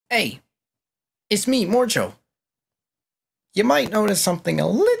Hey, it's me, Morcho. You might notice something a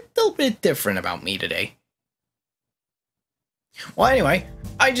little bit different about me today. Well, anyway,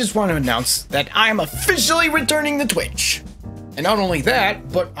 I just want to announce that I'm officially returning to Twitch. And not only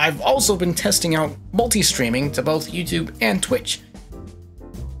that, but I've also been testing out multi-streaming to both YouTube and Twitch.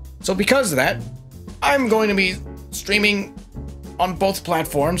 So because of that, I'm going to be streaming on both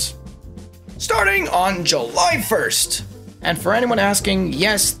platforms starting on July 1st. And for anyone asking,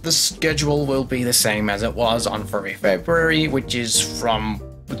 yes, the schedule will be the same as it was on February, which is from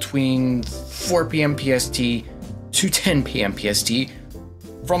between 4 p.m. PST to 10 p.m. PST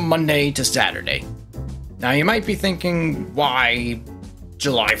from Monday to Saturday. Now you might be thinking, why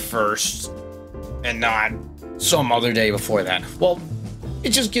July 1st and not some other day before that? Well, it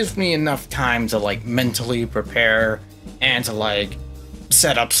just gives me enough time to mentally prepare and to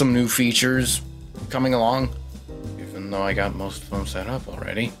set up some new features coming along. Though I got most of them set up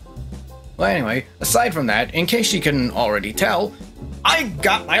already. Well, anyway, aside from that, in case you couldn't already tell, I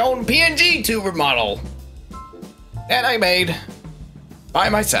got my own PNG tuber model that I made by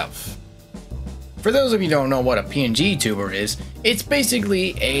myself. For those of you who don't know what a PNG tuber is, it's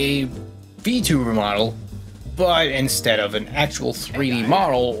basically a VTuber model, but instead of an actual 3D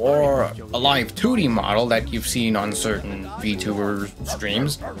model or a live 2D model that you've seen on certain VTuber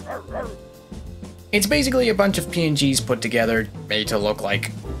streams, it's basically a bunch of PNGs put together, made to look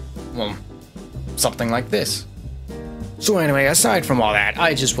like, well, something like this. So anyway, aside from all that,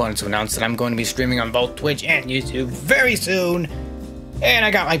 I just wanted to announce that I'm going to be streaming on both Twitch and YouTube very soon. And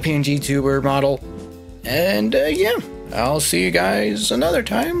I got my PNG tuber model. And yeah, I'll see you guys another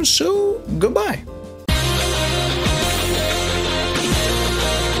time, so goodbye.